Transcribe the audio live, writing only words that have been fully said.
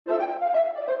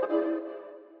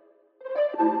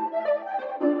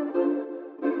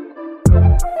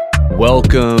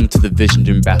Welcome to the Vision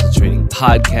Driven Basketball Training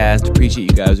Podcast. Appreciate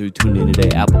you guys who are tuning in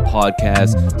today. Apple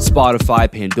Podcasts, Spotify,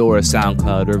 Pandora,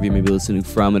 SoundCloud, wherever you may be listening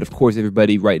from. And of course,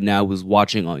 everybody right now who's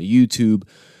watching on YouTube.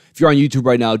 If you're on YouTube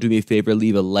right now, do me a favor,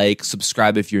 leave a like,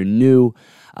 subscribe if you're new.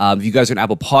 If you guys are on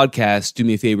Apple Podcasts, do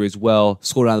me a favor as well.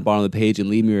 Scroll down the bottom of the page and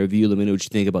leave me a review. Let me know what you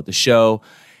think about the show.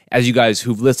 As you guys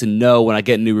who've listened know, when I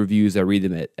get new reviews, I read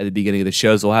them at the beginning of the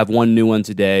show. So I'll have one new one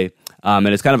today. And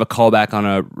it's kind of a callback on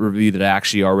a review that I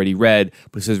actually already read.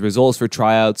 But it says, results for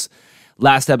tryouts.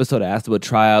 Last episode, I asked about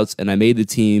tryouts, and I made the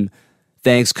team.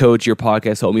 Thanks, coach. Your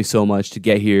podcast helped me so much to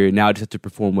get here. Now I just have to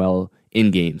perform well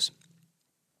in games.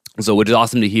 So, which is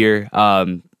awesome to hear.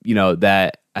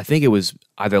 That I think it was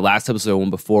either last episode or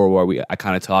one before where I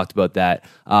kind of talked about that.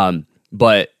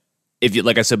 But if you,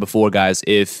 like I said before, guys,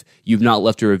 if you've not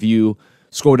left a review,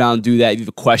 scroll down and do that. If you have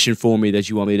a question for me that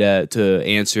you want me to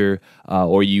answer,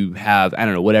 or you have, I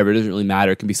don't know, whatever, it doesn't really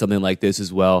matter. It can be something like this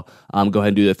as well. Go ahead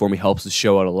and do that for me. Helps the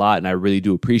show out a lot, and I really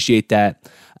do appreciate that.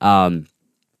 So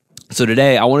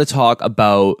today I want to talk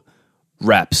about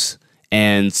reps.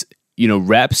 And,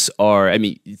 reps are,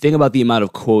 think about the amount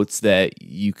of quotes that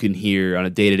you can hear on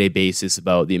a day-to-day basis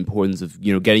about the importance of,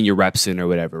 getting your reps in or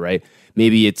whatever, right?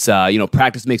 Maybe it's,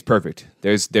 practice makes perfect.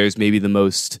 There's maybe the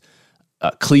most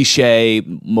cliche,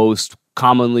 most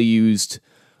commonly used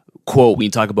quote when you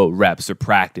talk about reps or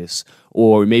practice.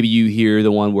 Or maybe you hear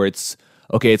the one where it's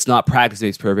not practice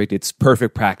makes perfect, it's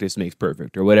perfect practice makes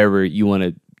perfect, or whatever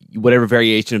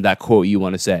variation of that quote you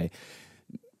want to say.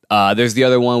 There's the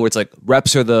other one where it's like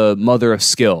reps are the mother of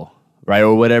skill, right?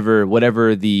 Or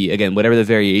whatever the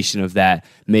variation of that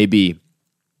may be.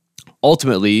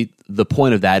 Ultimately, the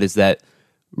point of that is that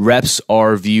reps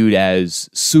are viewed as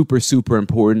super, super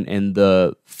important and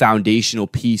the foundational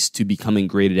piece to becoming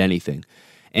great at anything.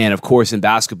 And of course, in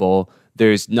basketball,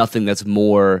 there's nothing that's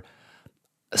more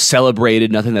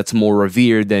celebrated, nothing that's more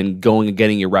revered than going and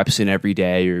getting your reps in every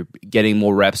day, or getting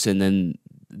more reps in than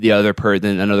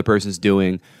another person's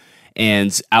doing,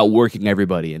 and outworking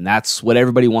everybody. And that's what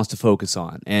everybody wants to focus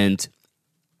on. And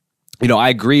I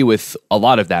agree with a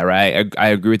lot of that, right? I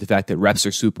agree with the fact that reps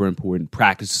are super important,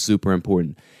 practice is super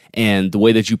important, and the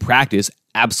way that you practice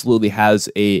absolutely has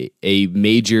a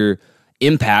major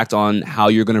impact on how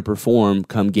you're going to perform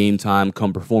come game time,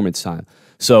 come performance time.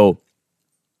 So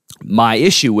my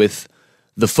issue with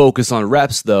the focus on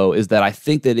reps, though, is that I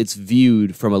think that it's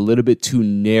viewed from a little bit too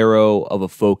narrow of a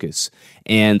focus,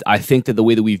 and I think that the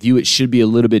way that we view it should be a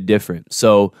little bit different.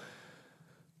 So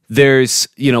there's,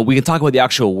 we can talk about the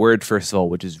actual word first of all,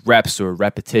 which is reps or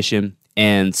repetition.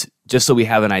 And just so we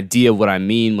have an idea of what I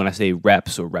mean when I say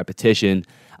reps or repetition,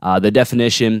 the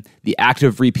definition, the act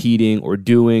of repeating or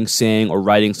doing, saying, or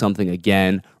writing something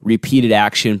again, repeated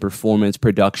action, performance,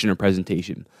 production, or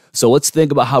presentation. So let's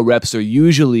think about how reps are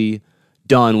usually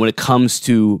done when it comes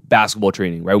to basketball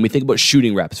training, right? When we think about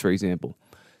shooting reps, for example,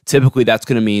 typically that's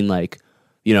going to mean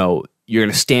you're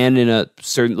going to stand in a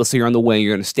certain, let's say you're on the wing,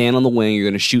 you're going to stand on the wing, you're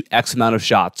going to shoot X amount of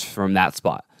shots from that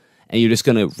spot. And you're just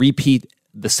going to repeat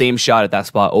the same shot at that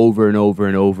spot over and over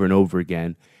and over and over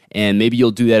again. And maybe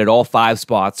you'll do that at all 5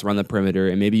 spots around the perimeter,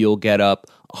 and maybe you'll get up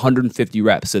 150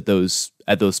 reps at those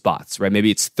spots, right?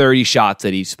 Maybe it's 30 shots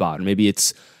at each spot, or maybe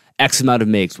it's X amount of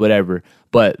makes, whatever.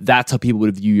 But that's how people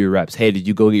would view your reps. Hey, did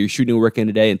you go get your shooting work in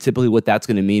today? And typically what that's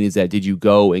going to mean is that did you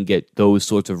go and get those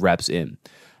sorts of reps in?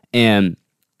 And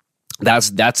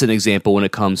that's an example when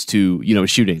it comes to,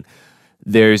 shooting.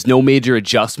 There's no major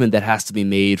adjustment that has to be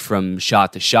made from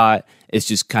shot to shot. It's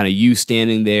just kind of you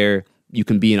standing there. You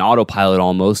can be an autopilot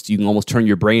almost. You can almost turn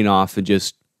your brain off and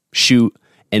just shoot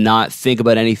and not think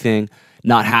about anything,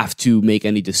 not have to make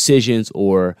any decisions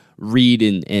or read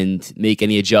and make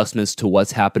any adjustments to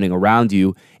what's happening around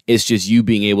you. It's just you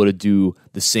being able to do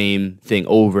the same thing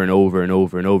over and over and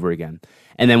over and over again.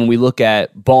 And then when we look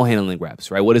at ball handling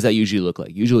reps, right, what does that usually look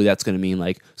like? Usually that's going to mean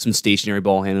like some stationary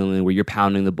ball handling where you're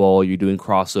pounding the ball, you're doing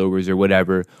crossovers or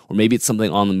whatever, or maybe it's something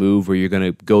on the move where you're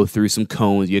going to go through some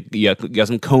cones. You got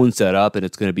some cones set up, and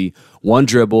it's going to be one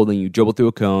dribble, then you dribble through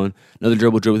a cone, another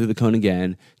dribble through the cone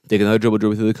again, take another dribble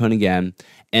through the cone again.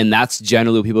 And that's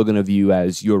generally what people are going to view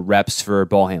as your reps for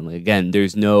ball handling. Again,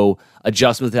 there's no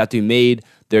adjustments that have to be made.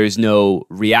 There's no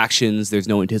reactions. There's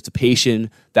no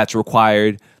anticipation that's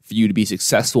required for you to be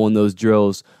successful in those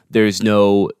drills. There's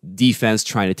no defense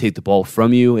trying to take the ball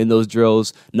from you in those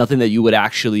drills. Nothing that you would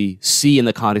actually see in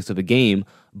the context of a game.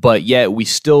 But yet we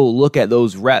still look at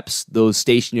those reps, those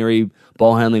stationary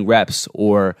ball handling reps,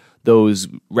 or those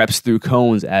reps through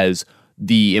cones as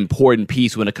the important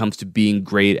piece when it comes to being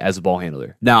great as a ball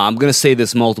handler. Now, I'm going to say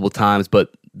this multiple times,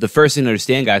 but the first thing to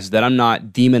understand, guys, is that I'm not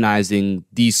demonizing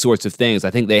these sorts of things.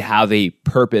 I think they have a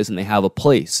purpose and they have a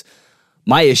place.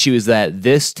 My issue is that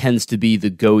this tends to be the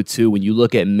go-to when you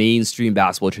look at mainstream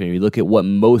basketball training, you look at what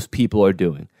most people are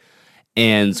doing.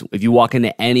 And if you walk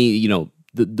into any,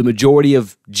 the majority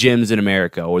of gyms in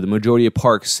America or the majority of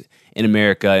parks in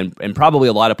America and probably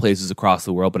a lot of places across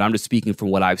the world, but I'm just speaking from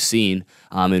what I've seen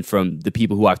and from the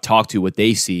people who I've talked to, what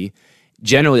they see.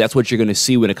 Generally, that's what you're going to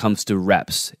see when it comes to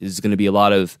reps. Is going to be a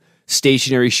lot of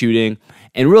stationary shooting.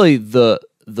 And really the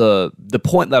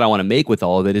point that I want to make with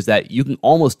all of it is that you can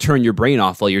almost turn your brain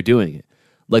off while you're doing it.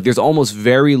 Like there's almost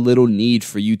very little need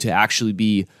for you to actually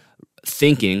be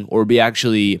thinking or be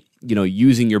actually,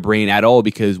 using your brain at all,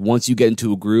 because once you get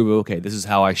into a groove of, okay, this is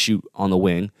how I shoot on the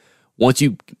wing. Once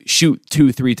you shoot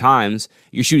 2-3 times,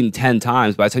 you're shooting 10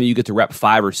 times. By the time you get to rep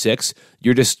 5 or 6,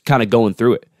 you're just kind of going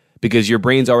through it because your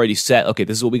brain's already set. Okay,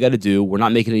 this is what we got to do. We're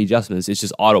not making any adjustments. It's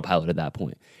just autopilot at that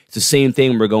point. It's the same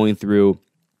thing when we're going through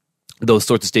those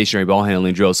sorts of stationary ball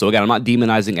handling drills. So again, I'm not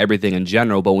demonizing everything in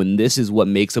general, but when this is what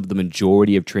makes up the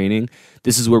majority of training,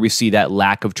 this is where we see that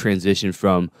lack of transition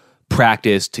from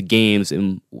practice to games,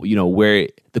 and where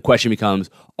the question becomes,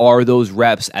 are those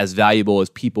reps as valuable as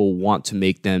people want to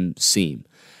make them seem?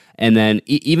 And then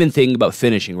even thinking about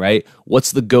finishing, right?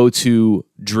 What's the go-to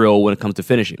drill when it comes to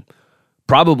finishing?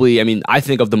 Probably, I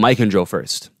think of the Mikan drill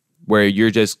first, where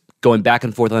you're just going back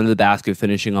and forth under the basket,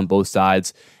 finishing on both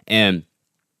sides, and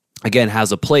again,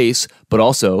 has a place, but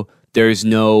also there's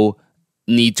no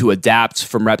need to adapt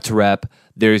from rep to rep.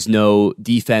 There's no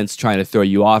defense trying to throw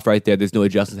you off right there. There's no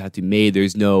adjustments that have to be made.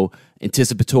 There's no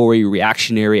anticipatory,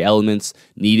 reactionary elements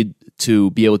needed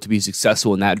to be able to be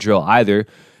successful in that drill either.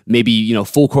 Maybe,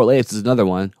 full court layups is another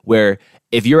one where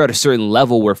if you're at a certain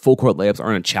level where full court layups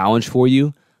aren't a challenge for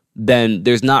you, then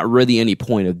there's not really any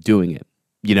point of doing it,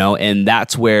 and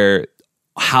that's where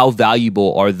how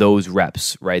valuable are those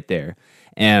reps right there.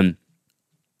 And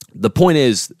the point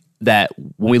is that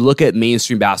when we look at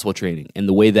mainstream basketball training and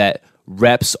the way that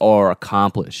reps are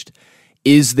accomplished,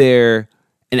 is there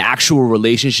an actual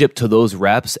relationship to those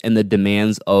reps and the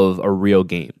demands of a real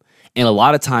game? And a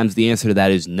lot of times the answer to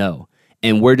that is no.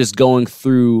 And we're just going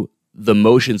through the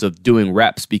motions of doing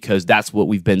reps because that's what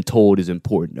we've been told is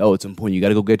important. Oh, it's important. You got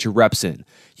to go get your reps in.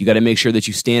 You got to make sure that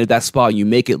you stand at that spot and you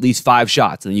make at least 5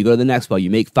 shots. And then you go to the next spot, you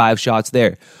make 5 shots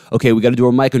there. Okay, we got to do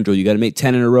our mic control. You got to make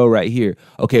 10 in a row right here.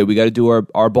 Okay, we got to do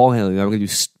our ball handling. I'm going to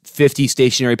do 50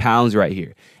 stationary pounds right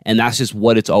here. And that's just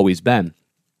what it's always been.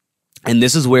 And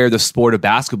this is where the sport of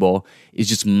basketball is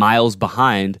just miles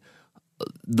behind,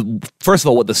 first of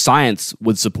all, what the science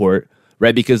would support,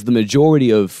 right? Because the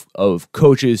majority of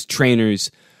coaches,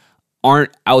 trainers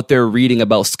aren't out there reading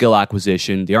about skill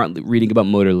acquisition. They aren't reading about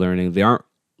motor learning. They aren't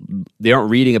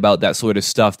reading about that sort of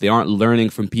stuff. They aren't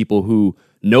learning from people who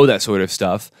know that sort of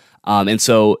stuff. And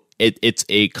so it's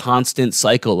a constant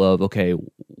cycle of, okay,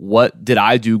 what did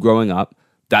I do growing up?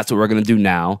 That's what we're going to do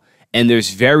now. And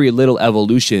there's very little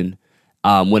evolution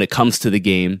when it comes to the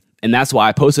game. And that's why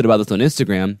I posted about this on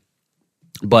Instagram.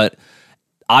 But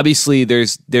obviously,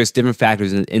 there's different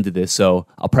factors into this, so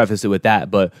I'll preface it with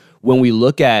that. But when we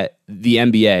look at the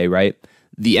NBA, right,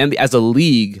 the NBA as a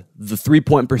league, the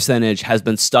 3-point percentage has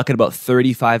been stuck at about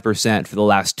 35% for the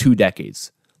last 2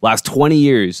 decades. Last 20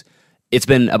 years, it's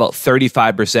been about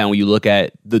 35% when you look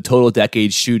at the total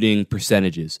decade shooting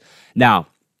percentages. Now,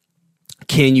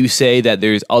 can you say that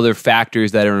there's other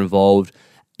factors that are involved?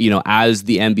 As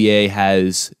the NBA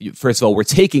has, first of all, we're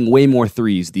taking way more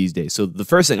threes these days. So the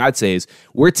first thing I'd say is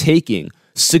we're taking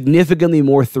significantly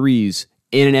more threes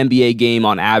in an NBA game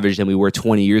on average than we were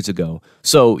 20 years ago.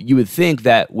 So you would think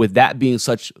that with that being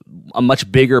such a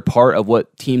much bigger part of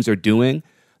what teams are doing,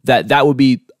 that would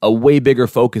be a way bigger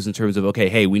focus in terms of, okay,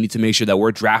 hey, we need to make sure that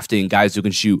we're drafting guys who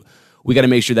can shoot. We got to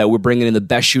make sure that we're bringing in the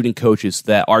best shooting coaches so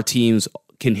that our teams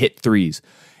can hit threes.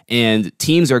 And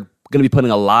teams are going to be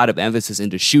putting a lot of emphasis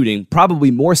into shooting,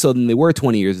 probably more so than they were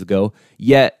 20 years ago,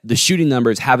 yet the shooting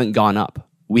numbers haven't gone up.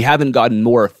 We haven't gotten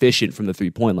more efficient from the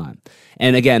three-point line.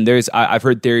 And again, I've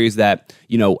heard theories that,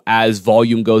 as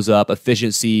volume goes up,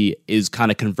 efficiency is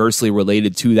kind of conversely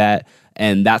related to that,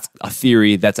 and that's a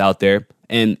theory that's out there,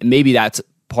 and maybe that's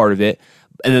part of it.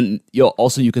 And then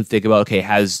you can think about, okay,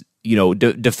 has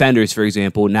defenders, for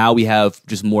example, now we have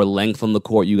just more length on the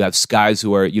court. You have guys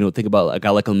who are, think about a guy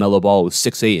like LaMelo Ball who's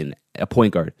 6'8" and a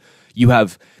point guard. You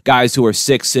have guys who are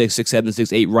 6'6", 6'7",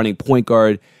 6'8", running point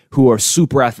guard who are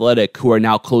super athletic, who are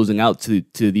now closing out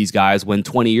to these guys when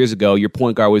 20 years ago, your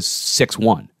point guard was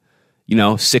 6'1",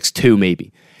 6'2"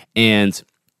 maybe. And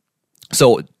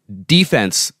so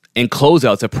defense and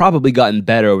closeouts have probably gotten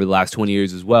better over the last 20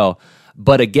 years as well.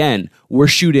 But again, we're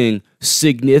shooting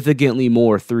significantly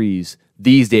more threes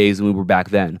these days than we were back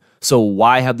then. So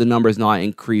why have the numbers not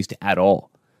increased at all?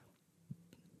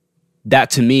 that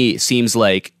to me seems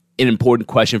like an important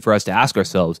question for us to ask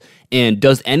ourselves. And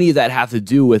does any of that have to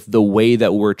do with the way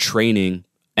that we're training?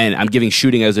 And I'm giving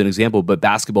shooting as an example, but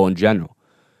basketball in general.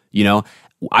 You know,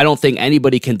 I don't think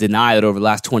anybody can deny that over the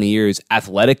last 20 years,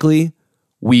 athletically,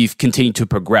 we've continued to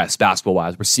progress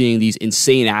basketball-wise. We're seeing these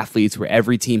insane athletes where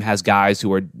every team has guys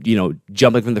who are, you know,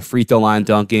 jumping from the free throw line,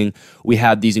 dunking. We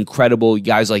have these incredible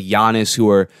guys like Giannis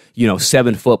who are, you know,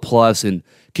 7 foot plus and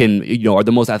can, you know, are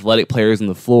the most athletic players on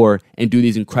the floor and do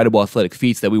these incredible athletic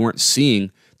feats that we weren't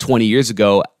seeing 20 years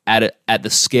ago at the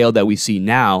scale that we see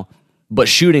now. But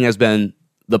shooting has been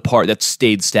the part that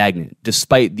stayed stagnant,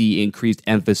 despite the increased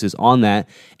emphasis on that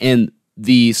and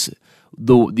the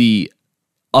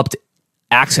up to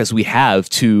access we have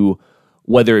to,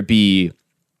 whether it be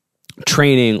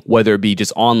training, whether it be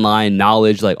just online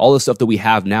knowledge, like all the stuff that we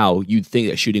have now, you'd think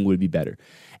that shooting would be better.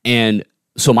 And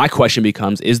so my question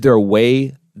becomes, is there a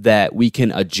way that we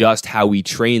can adjust how we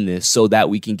train this so that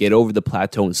we can get over the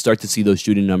plateau and start to see those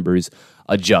shooting numbers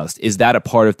adjust? Is that a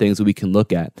part of things that we can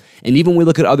look at? And even when we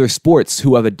look at other sports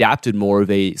who have adapted more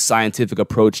of a scientific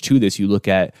approach to this, you look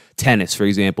at tennis, for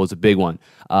example, is a big one.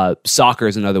 Soccer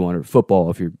is another one, or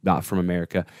football if you're not from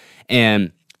America.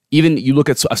 And even you look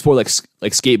at a sport like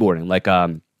skateboarding, like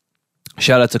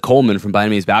shout out to Coleman from By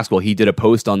Enemies Basketball. He did a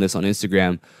post on this on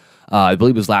Instagram, I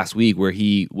believe it was last week, where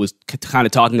he was kind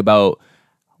of talking about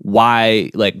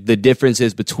why, like, the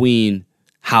differences between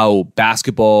how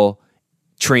basketball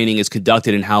training is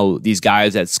conducted and how these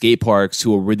guys at skate parks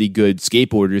who are really good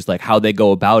skateboarders, like how they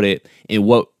go about it and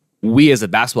what we as a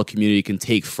basketball community can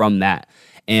take from that.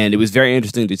 And it was very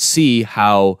interesting to see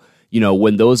how, you know,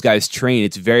 when those guys train,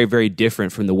 it's very, very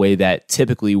different from the way that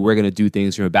typically we're going to do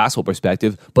things from a basketball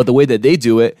perspective. But the way that they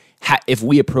do it, if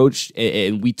we approached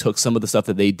and we took some of the stuff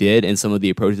that they did and some of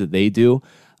the approaches that they do,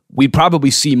 we'd probably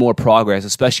see more progress,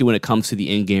 especially when it comes to the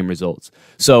in-game results.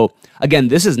 So again,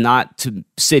 this is not to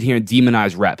sit here and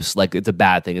demonize reps like it's a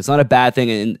bad thing. It's not a bad thing.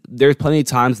 And there's plenty of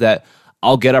times that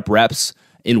I'll get up reps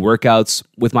in workouts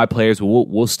with my players.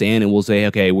 We'll stand and we'll say,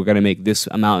 okay, we're going to make this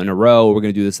amount in a row. We're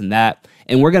going to do this and that.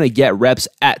 And we're going to get reps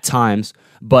at times.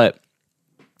 But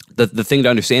the thing to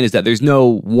understand is that there's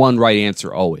no one right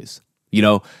answer always. You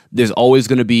know, there's always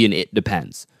going to be an it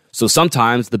depends. So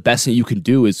sometimes the best thing you can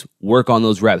do is work on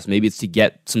those reps. Maybe it's to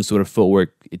get some sort of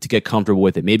footwork, to get comfortable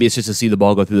with it. Maybe it's just to see the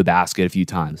ball go through the basket a few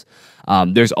times.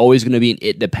 There's always going to be an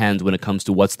it depends when it comes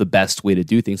to what's the best way to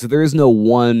do things. So there is no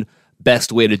one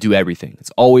best way to do everything. It's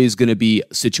always going to be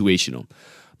situational.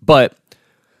 But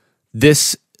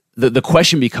the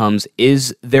question becomes,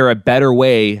 is there a better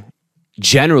way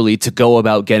generally to go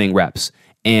about getting reps?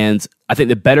 And I think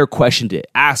the better question to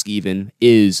ask even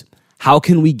is, how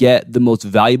can we get the most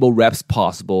valuable reps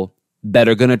possible that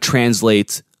are going to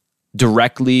translate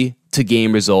directly to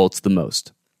game results the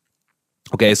most?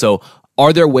 Okay, so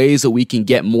are there ways that we can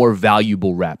get more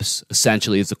valuable reps?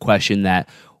 Essentially, is the question that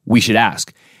we should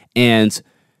ask. And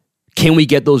can we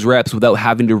get those reps without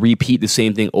having to repeat the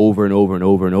same thing over and over and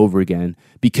over and over again?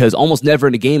 Because almost never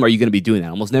in a game are you going to be doing that.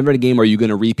 Almost never in a game are you going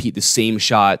to repeat the same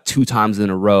shot 2 times in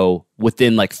a row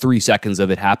within like 3 seconds of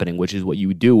it happening, which is what you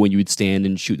would do when you would stand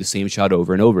and shoot the same shot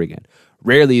over and over again.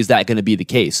 Rarely is that going to be the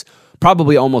case.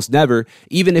 Probably almost never.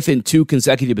 Even if in 2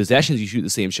 consecutive possessions you shoot the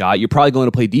same shot, you're probably going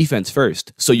to play defense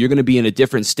first. So you're going to be in a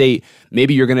different state.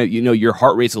 Maybe you're going to, your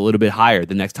heart rate's a little bit higher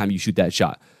the next time you shoot that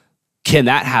shot. Can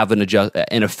that have an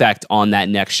effect on that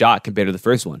next shot compared to the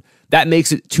first one? That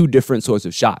makes it 2 different sorts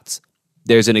of shots.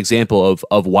 There's an example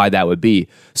of why that would be.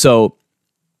 So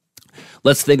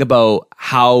let's think about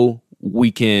how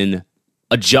we can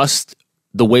adjust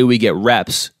the way we get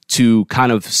reps to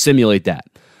kind of simulate that.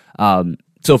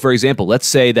 So for example, let's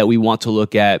say that we want to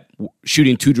look at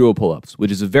shooting 2 dribble pull-ups,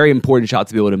 which is a very important shot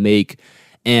to be able to make.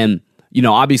 And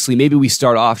obviously, maybe we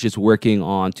start off just working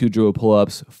on 2 dribble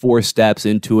pull-ups, 4 steps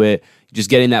into it, just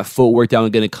getting that footwork down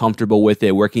and getting comfortable with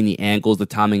it, working the ankles, the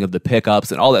timing of the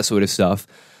pickups, and all that sort of stuff.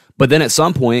 But then at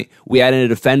some point, we add in a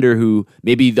defender who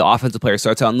maybe the offensive player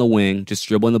starts out in the wing, just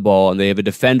dribbling the ball, and they have a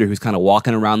defender who's kind of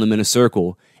walking around them in a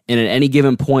circle. And at any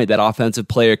given point, that offensive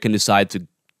player can decide to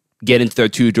get into their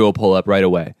 2 dribble pull-up right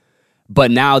away.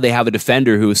 But now they have a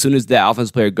defender who, as soon as the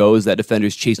offensive player goes, that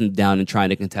defender's chasing them down and trying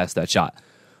to contest that shot.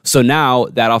 So now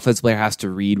that offensive player has to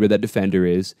read where that defender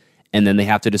is, and then they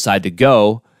have to decide to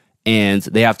go, and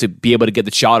they have to be able to get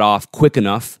the shot off quick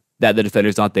enough that the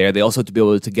defender's not there. They also have to be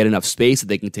able to get enough space that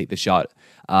they can take the shot.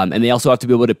 And they also have to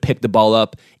be able to pick the ball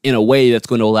up in a way that's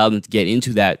going to allow them to get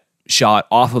into that shot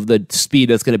off of the speed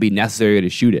that's going to be necessary to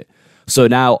shoot it. So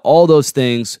now all those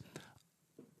things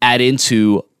add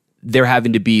into there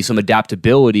having to be some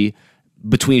adaptability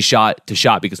between shot to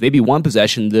shot, because maybe one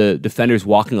possession, the defender's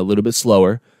walking a little bit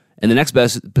slower, And the next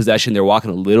best possession, they're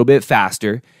walking a little bit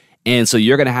faster. And so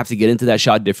you're going to have to get into that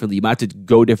shot differently. You might have to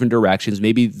go different directions.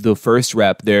 Maybe the first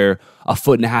rep, they're 1.5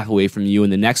 feet away from you,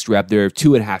 and the next rep, they're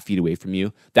 2.5 feet away from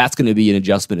you. That's going to be an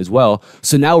adjustment as well.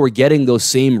 So now we're getting those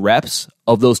same reps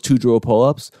of those 2 drill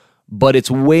pull-ups, but it's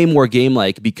way more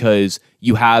game-like because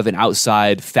you have an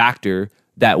outside factor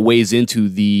that weighs into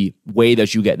the way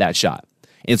that you get that shot.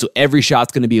 And so every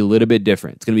shot's going to be a little bit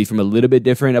different. It's going to be from a little bit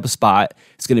different of a spot.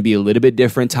 It's going to be a little bit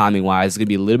different timing-wise. It's going to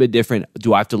be a little bit different.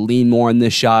 Do I have to lean more on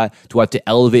this shot? Do I have to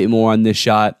elevate more on this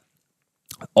shot?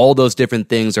 All those different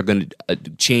things are going to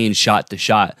change shot to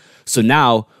shot. So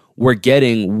now we're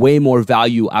getting way more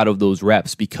value out of those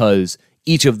reps because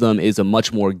each of them is a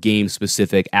much more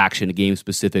game-specific action, a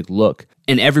game-specific look.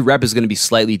 And every rep is going to be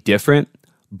slightly different,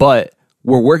 but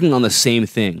we're working on the same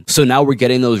thing. So now we're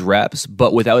getting those reps,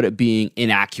 but without it being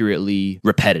inaccurately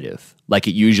repetitive, like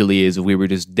it usually is if we were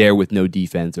just there with no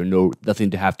defense or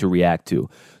nothing to have to react to.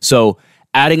 So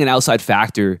adding an outside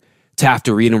factor to have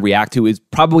to read and react to is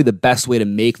probably the best way to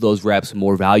make those reps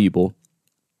more valuable.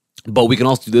 But we can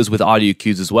also do this with audio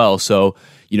cues as well. So,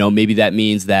 maybe that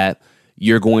means that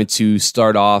you're going to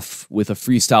start off with a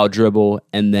freestyle dribble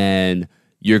and then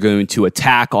you're going to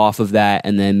attack off of that,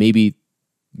 and then maybe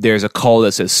there's a call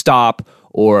that says stop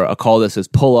or a call that says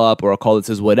pull up or a call that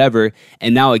says whatever.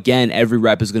 And now again, every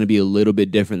rep is going to be a little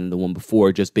bit different than the one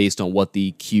before just based on what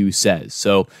the cue says.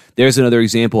 So there's another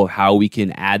example of how we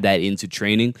can add that into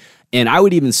training. And I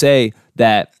would even say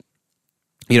that,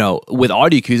 with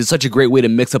audio cues, it's such a great way to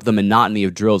mix up the monotony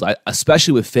of drills.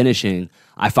 Especially with finishing,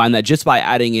 I find that just by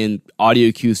adding in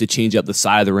audio cues to change up the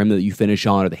side of the rim that you finish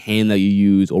on or the hand that you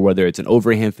use, or whether it's an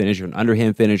overhand finish or an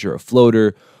underhand finish or a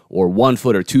floater, or 1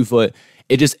 foot or 2 foot,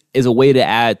 it just is a way to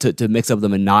add to mix up the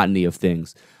monotony of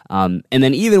things. And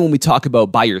then even when we talk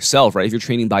about by yourself, right? If you're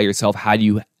training by yourself, how do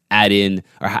you add in,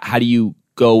 or how do you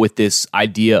go with this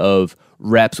idea of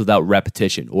reps without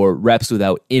repetition or reps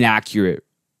without inaccurate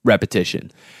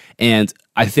repetition? And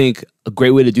I think a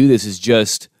great way to do this is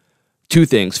just 2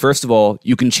 things. First of all,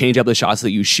 you can change up the shots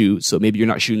that you shoot. So maybe you're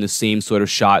not shooting the same sort of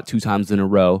shot 2 times in a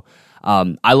row.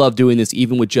 I love doing this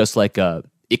even with just like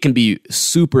it can be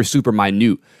super, super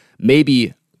minute.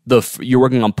 Maybe you're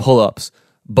working on pull-ups,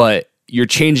 but you're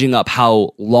changing up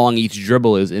how long each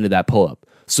dribble is into that pull-up.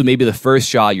 So maybe the first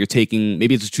shot you're taking,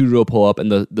 maybe it's a 2 drill pull-up,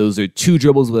 and those are 2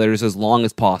 dribbles that are just as long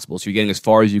as possible, so you're getting as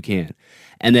far as you can.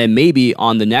 And then maybe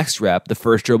on the next rep, the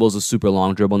first dribble is a super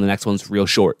long dribble, and the next one's real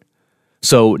short.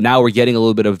 So now we're getting a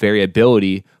little bit of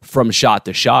variability from shot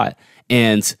to shot,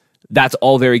 and that's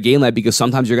all very game-like because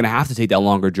sometimes you're going to have to take that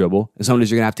longer dribble, and sometimes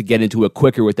you're going to have to get into it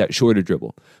quicker with that shorter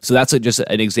dribble. So that's just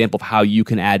an example of how you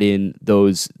can add in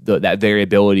that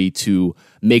variability to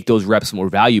make those reps more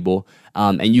valuable,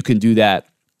 and you can do that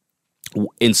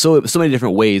in so many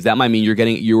different ways. That might mean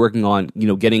you're working on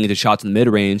getting into shots in the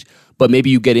mid-range, but maybe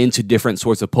you get into different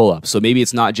sorts of pull-ups. So maybe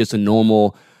it's not just a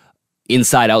normal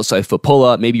inside-outside foot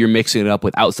pull-up. Maybe you're mixing it up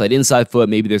with outside-inside foot.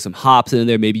 Maybe there's some hops in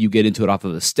there. Maybe you get into it off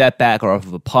of a step back or off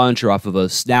of a punch or off of a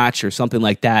snatch or something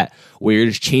like that, where you're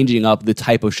just changing up the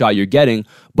type of shot you're getting,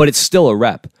 but it's still a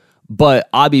rep. But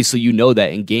obviously,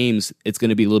 that in games, it's going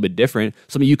to be a little bit different.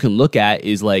 Something you can look at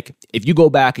is like, if you go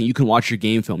back and you can watch your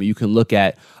game film, you can look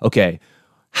at, okay,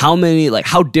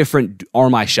 how different are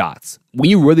my shots? When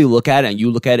you really look at it and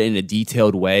you look at it in a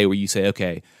detailed way where you say,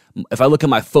 okay, if I look at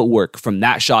my footwork from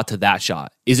that shot to that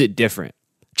shot, is it different?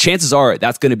 Chances are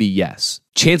that's going to be yes.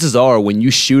 Chances are when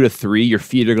you shoot a 3, your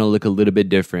feet are going to look a little bit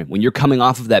different. When you're coming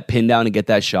off of that pin down and get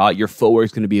that shot, your footwork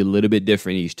is going to be a little bit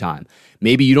different each time.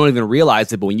 Maybe you don't even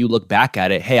realize it, but when you look back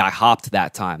at it, hey, I hopped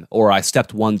that time, or I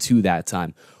stepped 1-2 that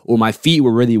time, or my feet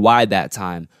were really wide that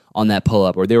time on that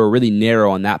pull-up, or they were really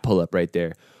narrow on that pull-up right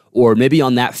there. Or maybe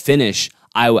on that finish,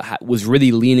 I was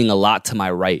really leaning a lot to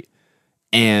my right.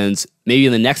 And maybe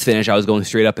in the next finish, I was going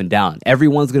straight up and down.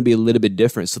 Everyone's going to be a little bit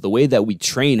different. So the way that we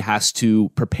train has to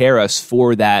prepare us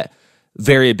for that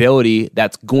variability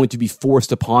that's going to be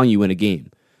forced upon you in a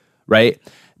game, right?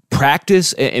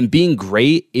 Practice and being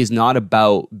great is not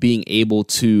about being able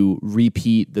to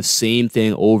repeat the same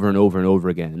thing over and over and over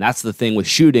again. And that's the thing with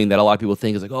shooting that a lot of people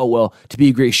think is like, oh, well, to be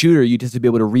a great shooter, you just have to be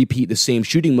able to repeat the same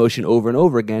shooting motion over and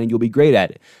over again and you'll be great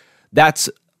at it. That's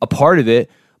a part of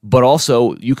it. But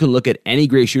also, you can look at any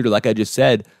great shooter, like I just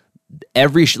said,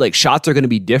 shots are going to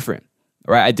be different,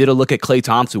 right? I did a look at Klay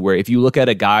Thompson, where if you look at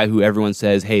a guy who everyone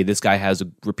says, hey, this guy has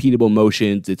repeatable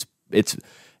motions, it's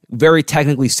very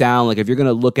technically sound. Like if you're going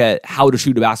to look at how to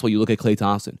shoot a basketball, you look at Klay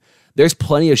Thompson. There's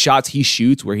plenty of shots he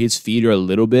shoots where his feet are a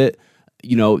little bit,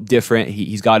 different.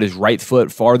 He's got his right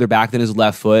foot farther back than his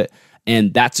left foot,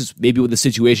 and that's just maybe what the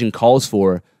situation calls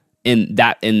for in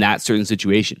that certain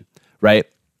situation, right?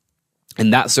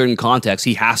 in that certain context,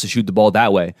 he has to shoot the ball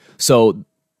that way. So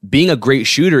being a great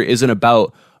shooter isn't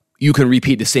about you can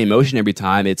repeat the same motion every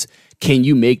time. It's can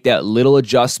you make that little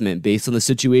adjustment based on the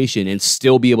situation and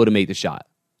still be able to make the shot?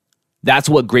 That's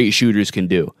what great shooters can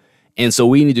do. And so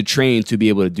we need to train to be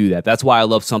able to do that. That's why I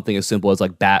love something as simple as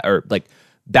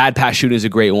bad pass shooting is a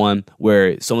great one,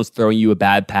 where someone's throwing you a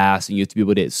bad pass and you have to be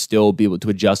able to still be able to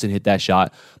adjust and hit that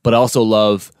shot. But I also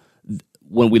love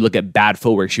when we look at bad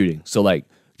footwork shooting. So like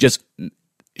just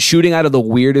shooting out of the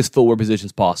weirdest footwork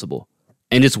positions possible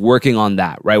and just working on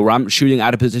that, right? Where I'm shooting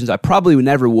out of positions I probably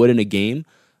never would in a game,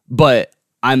 but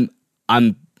I'm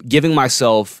giving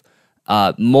myself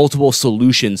multiple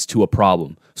solutions to a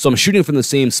problem. So I'm shooting from the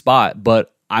same spot,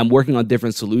 but I'm working on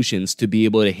different solutions to be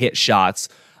able to hit shots.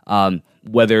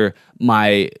 Whether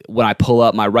when I pull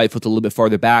up, my right foot's a little bit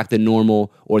farther back than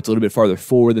normal, or it's a little bit farther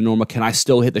forward than normal, can I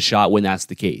still hit the shot when that's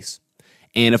the case?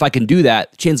 And if I can do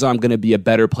that, chances are I'm going to be a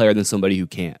better player than somebody who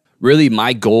can't. Really,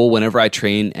 my goal whenever I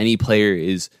train any player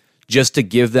is just to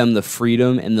give them the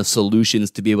freedom and the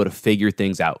solutions to be able to figure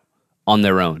things out on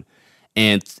their own.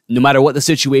 And no matter what the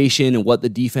situation and what the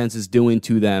defense is doing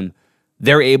to them,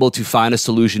 they're able to find a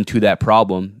solution to that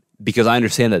problem, because I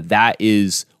understand that that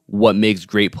is what makes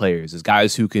great players, is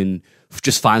guys who can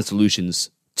just find solutions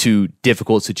to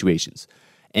difficult situations.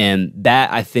 And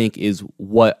that, I think, is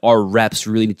what our reps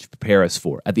really need to prepare us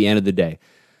for at the end of the day.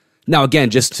 Now, again,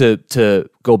 just to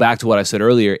go back to what I said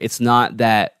earlier, it's not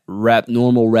that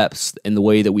normal reps and the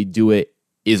way that we do it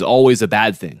is always a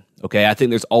bad thing. Okay, I think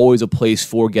there's always a place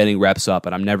for getting reps up,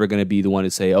 and I'm never going to be the one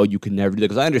to say, "Oh, you can never do that,"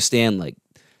 because I understand like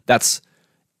that's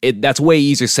way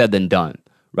easier said than done,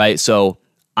 right? So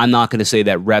I'm not going to say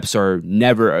that reps are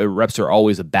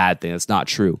always a bad thing. That's not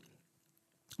true.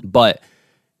 But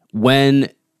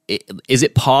is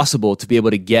it possible to be able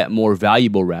to get more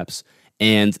valuable reps?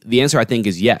 And the answer, I think,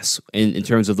 is yes, in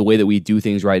terms of the way that we do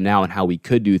things right now and how we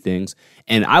could do things.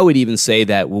 And I would even say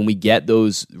that when we get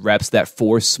those reps that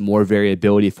force more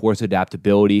variability, force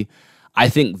adaptability, I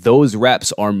think those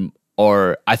reps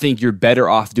are I think you're better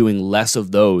off doing less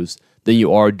of those than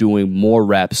you are doing more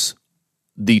reps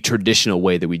the traditional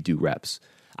way that we do reps.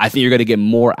 I think you're going to get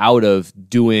more out of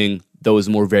doing those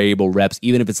more variable reps,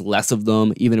 even if it's less of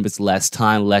them, even if it's less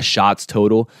time, less shots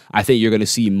total. I think you're going to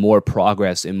see more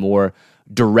progress and more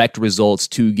direct results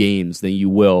to games than you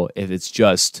will if it's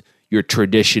just your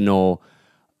traditional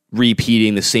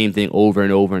repeating the same thing over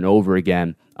and over and over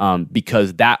again,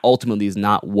 because that ultimately is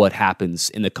not what happens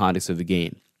in the context of the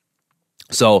game.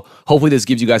 So hopefully this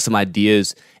gives you guys some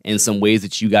ideas and some ways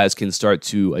that you guys can start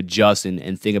to adjust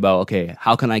and think about, okay,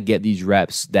 how can I get these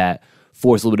reps that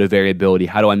force a little bit of variability?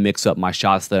 How do I mix up my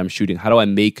shots that I'm shooting? How do I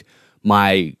make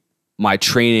my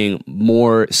training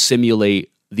more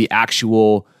simulate the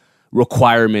actual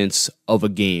requirements of a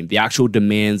game, the actual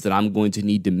demands that I'm going to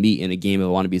need to meet in a game if I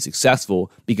want to be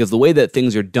successful? Because the way that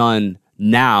things are done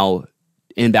now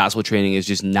in basketball training is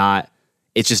just not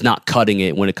cutting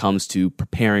it when it comes to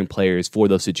preparing players for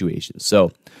those situations.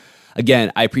 So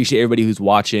again, I appreciate everybody who's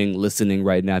watching, listening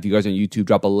right now. If you guys are on YouTube,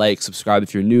 drop a like, subscribe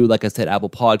if you're new. Like I said, Apple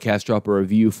Podcasts, drop a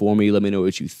review for me. Let me know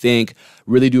what you think.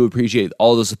 Really do appreciate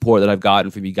all the support that I've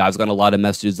gotten from you guys. I've gotten a lot of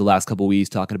messages the last couple of weeks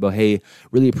talking about, hey,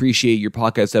 really appreciate your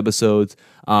podcast episodes.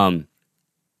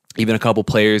 Even a couple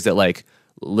players that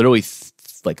literally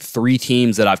 3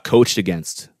 teams that I've coached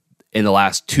against in the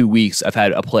last 2 weeks, I've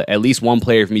had at least one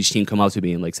player from each team come up to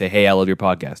me and say, hey, I love your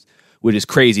podcast, which is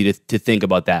crazy to think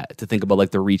about that, to think about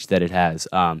the reach that it has.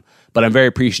 But I'm very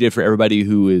appreciative for everybody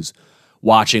who is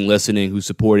watching, listening, who's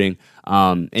supporting.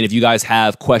 And if you guys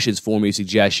have questions for me,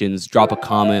 suggestions, drop a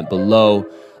comment below.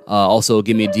 Also,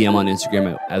 give me a DM on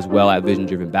Instagram as well at Vision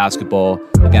Driven Basketball.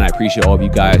 Again, I appreciate all of you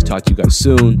guys. Talk to you guys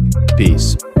soon.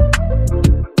 Peace.